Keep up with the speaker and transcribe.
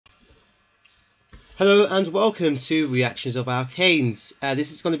Hello and welcome to Reactions of Alkanes.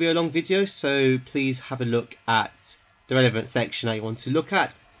 This is going to be a long video, so please have a look at the relevant section that you want to look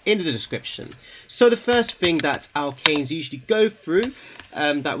at in the description. So the first thing that alkanes usually go through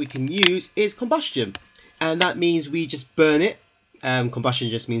that we can use is combustion. And that means we just burn it. Combustion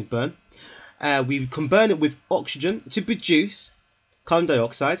just means burn. We can burn it with oxygen to produce carbon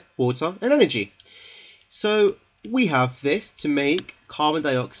dioxide, water and energy. So we have this to make carbon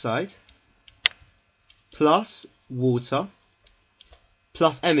dioxide plus water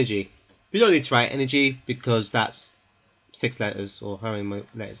plus energy. We don't need to write energy because that's 6 letters or how many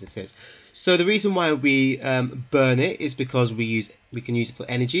letters it is. So the reason why we burn it is because we can use it for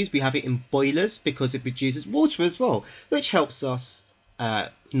energies. We have it in boilers because it produces water as well, which helps us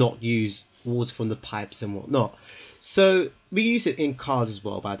not use water from the pipes and whatnot. So we use it in cars as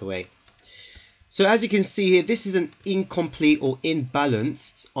well, by the way. So as you can see here, this is an incomplete or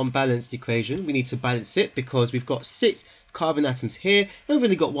unbalanced equation. We need to balance it because we've got 6 carbon atoms here and we've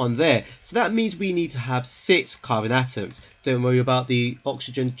only got 1 there. So that means we need to have 6 carbon atoms. Don't worry about the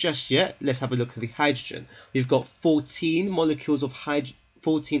oxygen just yet. Let's have a look at the hydrogen. We've got 14 molecules of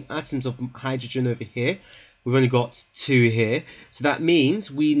 14 atoms of hydrogen over here. We've only got 2 here. So that means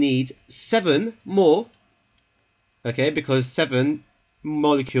we need 7 more. Okay, because 7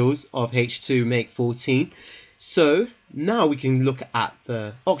 molecules of H2 make 14. So now we can look at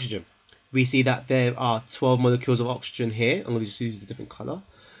the oxygen. We see that there are 12 molecules of oxygen here. I'm going to just use a different color.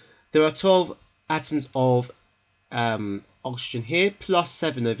 There are 12 atoms of oxygen here plus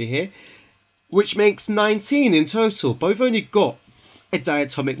 7 over here, which makes 19 in total, but we've only got a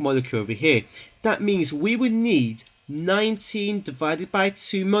diatomic molecule over here. That means we would need 19 divided by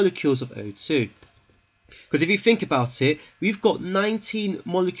 2 molecules of O2. Because if you think about it, we've got 19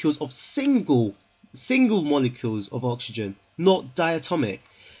 molecules of single molecules of oxygen, not diatomic.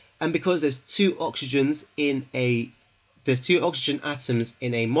 And because there's 2 oxygen atoms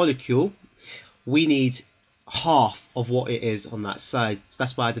in a molecule, we need half of what it is on that side. So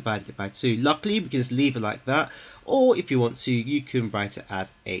that's why I divided it by 2. Luckily, we can just leave it like that. Or if you want to, you can write it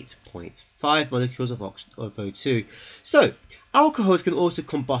as 8.5 molecules of O2. So alcohols can also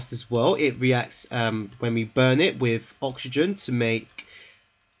combust as well. It reacts when we burn it with oxygen to make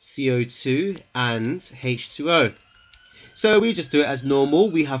CO2 and H2O. So we just do it as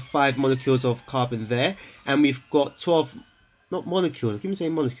normal. We have 5 molecules of carbon there, and we've got 12, not molecules, I keep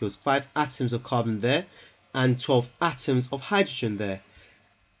saying molecules, 5 atoms of carbon there, and 12 atoms of hydrogen there.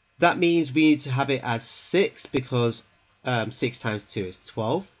 That means we need to have it as 6 because 6 times 2 is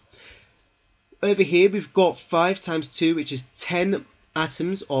 12. Over here we've got 5 times 2, which is 10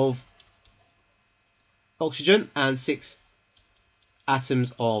 atoms of oxygen and 6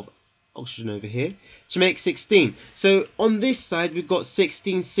 atoms of oxygen over here to make 16. So on this side we've got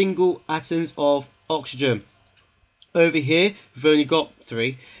 16 single atoms of oxygen. Over here we've only got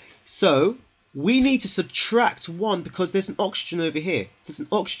 3. So we need to subtract 1 because there's an oxygen over here. There's an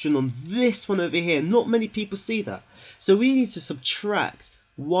oxygen on this one over here. Not many people see that. So we need to subtract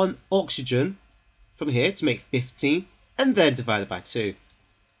 1 oxygen from here to make 15 and then divide it by 2.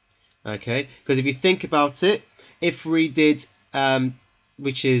 Okay, because if you think about it, if we did,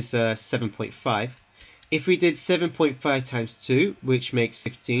 which is 7.5, if we did 7.5 times 2, which makes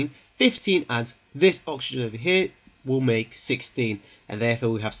 15, 15 adds this oxygen over here will make 16, and therefore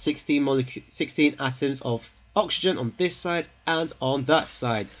we have 16 atoms of oxygen on this side and on that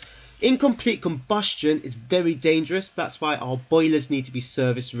side. Incomplete combustion is very dangerous. That's why our boilers need to be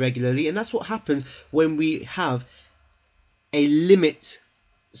serviced regularly, and that's what happens when we have a limit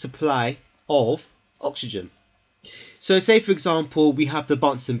supply of oxygen. So say for example we have the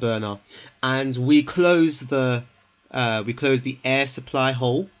Bunsen burner and we close the air supply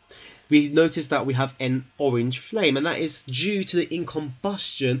hole. We notice that we have an orange flame, and that is due to the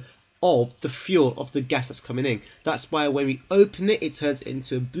incombustion of the fuel, of the gas that's coming in. That's why when we open it, it turns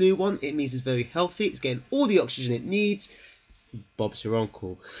into a blue one. It means it's very healthy. It's getting all the oxygen it needs. Bob's your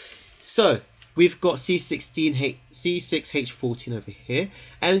uncle. So we've got C6H14 over here,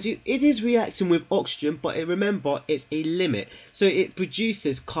 and it is reacting with oxygen, but remember it's a limit. So it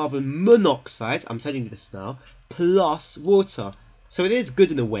produces carbon monoxide, I'm telling you this now, plus water. So it is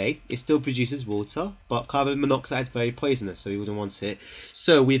good in a way, it still produces water, but carbon monoxide is very poisonous, so we wouldn't want it.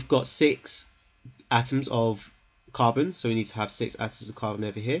 So we've got 6 atoms of carbon, so we need to have 6 atoms of carbon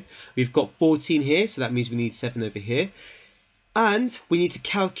over here. We've got 14 here, so that means we need 7 over here. And we need to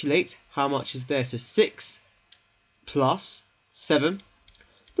calculate how much is there. So 6 plus 7,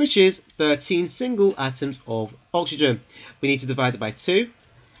 which is 13 single atoms of oxygen. We need to divide it by 2.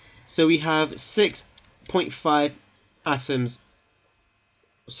 So we have 6.5 atoms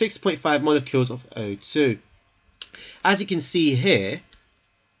 6.5 molecules of O2. As you can see here,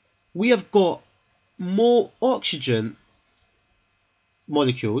 we have got more oxygen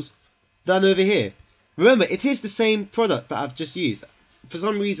molecules than over here. Remember, it is the same product that I've just used. For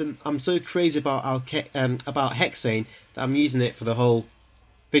some reason, I'm so crazy about hexane that I'm using it for the whole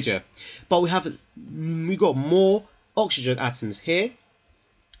video. But we got more oxygen atoms here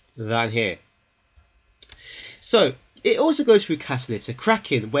than here. So it also goes through catalytic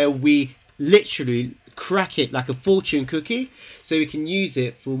cracking, where we literally crack it like a fortune cookie, so we can use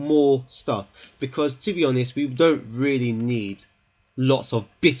it for more stuff. Because to be honest, we don't really need lots of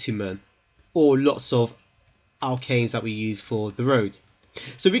bitumen or lots of alkanes that we use for the road.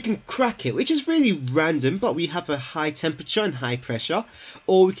 So we can crack it, which is really random, but we have a high temperature and high pressure,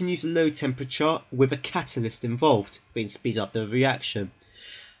 or we can use a low temperature with a catalyst involved, which speeds up the reaction.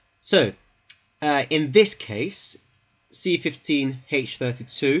 So in this case,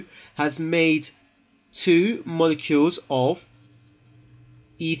 C15H32 has made 2 molecules of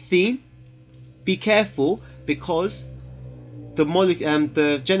ethene. Be careful, because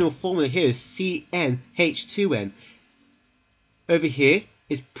the general formula here is CnH2n. Over here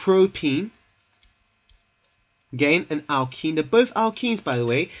is propene, again an alkene. They're both alkenes, by the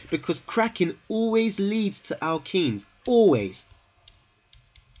way, because cracking always leads to alkenes, always.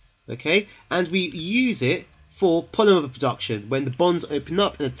 Okay, and we use it for polymer production when the bonds open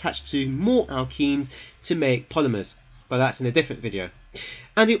up and attach to more alkenes to make polymers, but that's in a different video.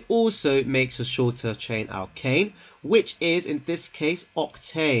 And it also makes a shorter chain alkane, which is in this case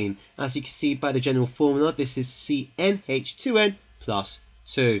octane. As you can see by the general formula, this is CnH2n plus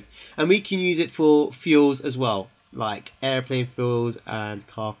 2, and we can use it for fuels as well, like airplane fuels and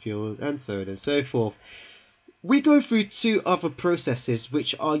car fuels and so on and so forth. We go through 2 other processes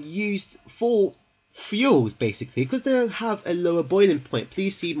which are used for fuels basically, because they have a lower boiling point.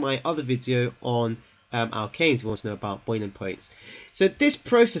 Please see my other video on alkanes if you want to know about boiling points. So this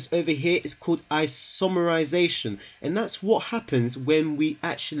process over here is called isomerisation, and that's what happens when we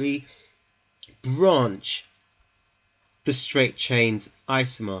actually branch the straight chained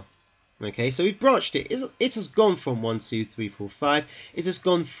isomer. Okay, so we've branched it. It has gone from 1, 2, 3, 4, 5. It has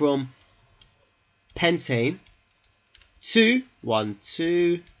gone from pentane to 1,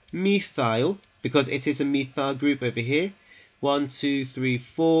 2 methyl, because it is a methyl group over here. 1, 2, 3,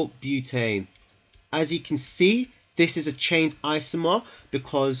 4 butane. As you can see, this is a chained isomer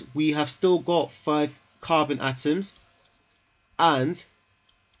because we have still got 5 carbon atoms and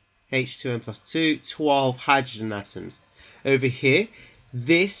H2n plus 2, 12 hydrogen atoms. Over here,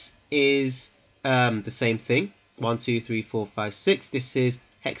 this is the same thing. 1, 2, 3, 4, 5, 6. This is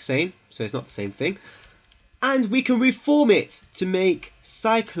hexane, so it's not the same thing. And we can reform it to make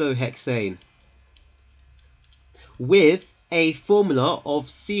cyclohexane with a formula of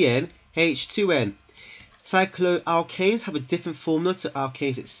CnH2n. Cycloalkanes have a different formula to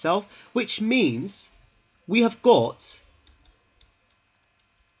alkanes itself, which means we have got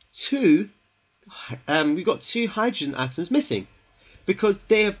two hydrogen atoms missing, because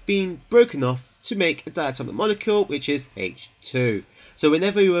they have been broken off to make a diatomic molecule, which is H2. So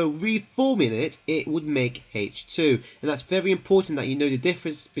whenever you are reforming it, it would make H2, and that's very important that you know the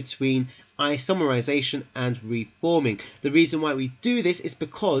difference between isomerization and reforming. The reason why we do this is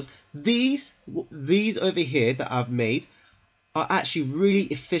because these over here that I've made are actually really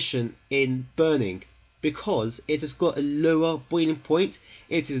efficient in burning, because it has got a lower boiling point,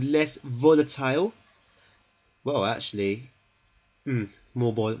 it is less volatile. Well, actually,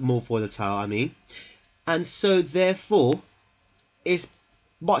 more volatile, I mean. And so therefore it's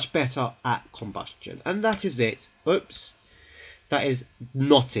much better at combustion. And that is it. Oops, that is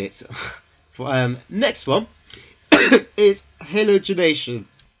not it. Next one is halogenation.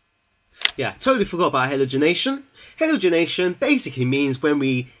 Yeah, totally forgot about halogenation. Halogenation basically means when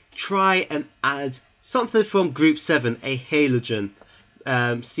we try and add something from group 7, a halogen,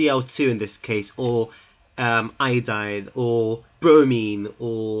 Cl2 in this case, or iodine, or bromine,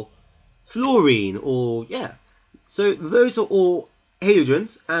 or fluorine, or yeah. So those are all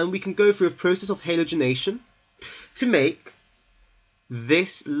halogens, and we can go through a process of halogenation to make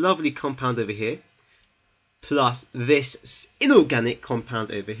this lovely compound over here plus this inorganic compound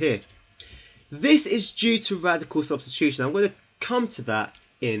over here. This is due to radical substitution. I'm going to come to that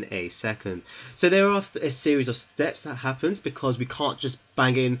in a second. So there are a series of steps that happens, because we can't just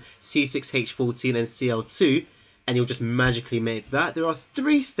bang in C6H14 and Cl2 and you'll just magically make that. There are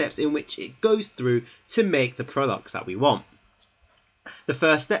 3 steps in which it goes through to make the products that we want. The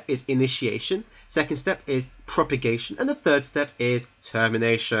first step is initiation, second step is propagation, and the third step is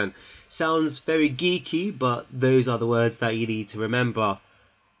termination. Sounds very geeky, but those are the words that you need to remember.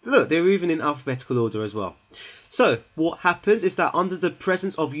 Look, they're even in alphabetical order as well. So what happens is that under the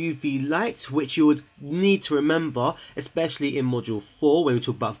presence of UV light, which you would need to remember, especially in module 4 when we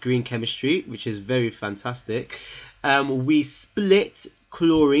talk about green chemistry, which is very fantastic, we split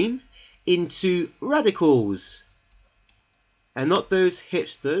chlorine into radicals. And not those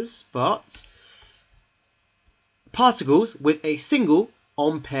hipsters, but particles with a single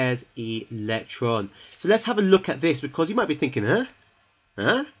unpaired electron. So let's have a look at this, because you might be thinking, huh?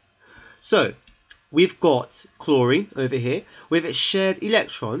 So we've got chlorine over here with its shared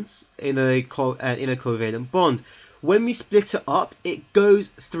electrons in a covalent bond. When we split it up, it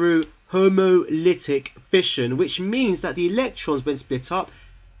goes through homolytic fission, which means that the electrons, when split up,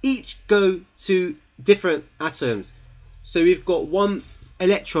 each go to different atoms. So we've got one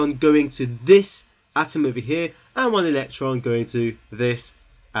electron going to this atom over here and one electron going to this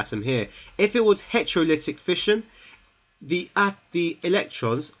atom here. If it was heterolytic fission, the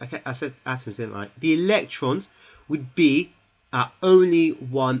electrons, okay, I said atoms, didn't I? The electrons would be at only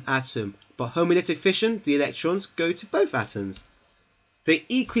one atom. But homolytic fission, the electrons go to both atoms. They're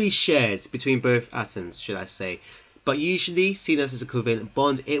equally shared between both atoms, should I say. But usually, seen as a covalent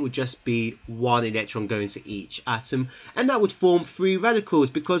bond, it would just be one electron going to each atom. And that would form free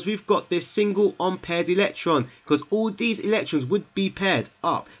radicals, because we've got this single unpaired electron. Because all these electrons would be paired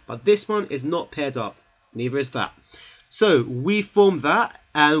up. But this one is not paired up. Neither is that. So we form that,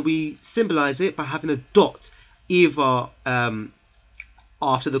 and we symbolize it by having a dot either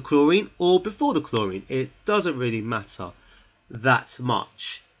after the chlorine or before the chlorine. It doesn't really matter that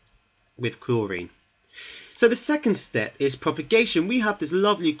much with chlorine. So the second step is propagation. We have this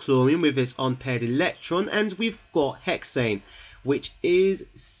lovely chlorine with its unpaired electron, and we've got hexane, which is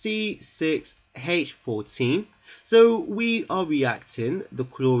C6H14. So we are reacting the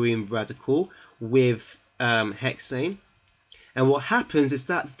chlorine radical with hexane, and what happens is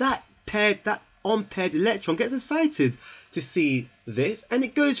that that unpaired electron gets excited to see this, and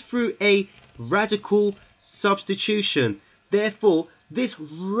it goes through a radical substitution. Therefore, this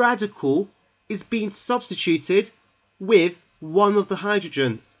radical is being substituted with one of the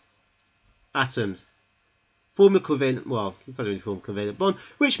hydrogen atoms. Form a covalent, well, it doesn't really form a covalent bond,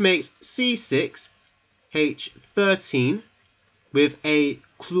 which makes C6H13 with a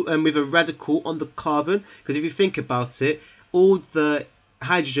radical on the carbon. Because if you think about it, all the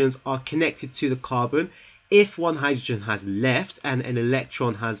hydrogens are connected to the carbon. If one hydrogen has left and an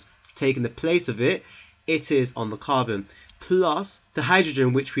electron has taken the place of it, it is on the carbon. Plus the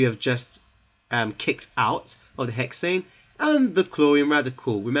hydrogen which we have just kicked out of the hexane, and the chlorine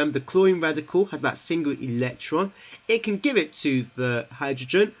radical. Remember, the chlorine radical has that single electron. It can give it to the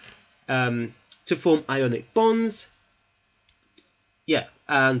hydrogen to form ionic bonds. Yeah,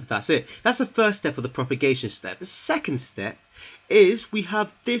 and that's it. That's the first step of the propagation step. The second step is we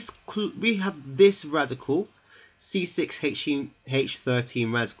have this radical,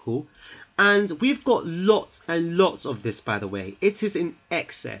 C6H13 radical, and we've got lots and lots of this, by the way. It is in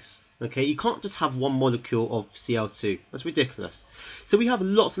excess. Okay, you can't just have one molecule of Cl2. That's ridiculous. So we have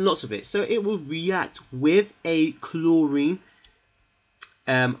lots and lots of it. So it will react with a chlorine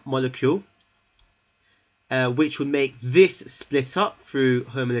molecule, which would make this split up through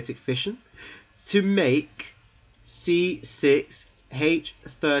homolytic fission to make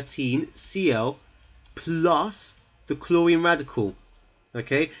C6H13Cl plus the chlorine radical.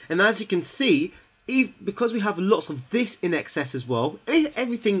 Okay, and as you can see, because we have lots of this in excess as well,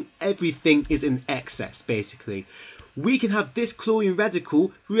 everything is in excess basically. We can have this chlorine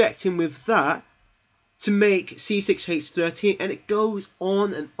radical reacting with that to make C6H13, and it goes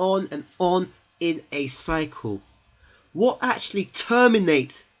on and on and on in a cycle. What actually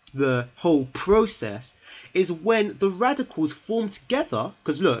terminates the whole process is when the radicals form together.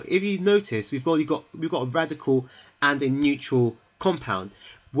 Because look, if you notice, we've got a radical and a neutral compound.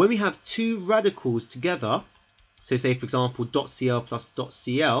 When we have two radicals together, so say for example .Cl plus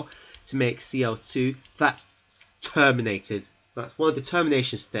 .Cl to make Cl2, that's terminated. That's one of the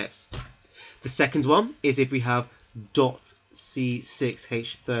termination steps. The second one is if we have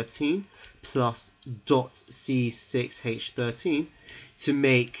 .C6H13 plus .C6H13 to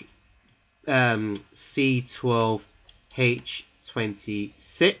make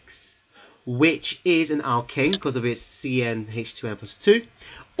C12H26, which is an alkane because of its CnH2n plus 2,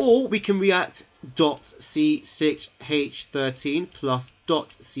 or we can react .C6H13 plus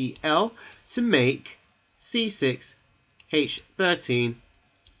 .Cl to make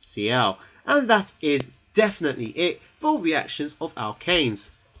C6H13Cl, and that is definitely it for reactions of alkanes.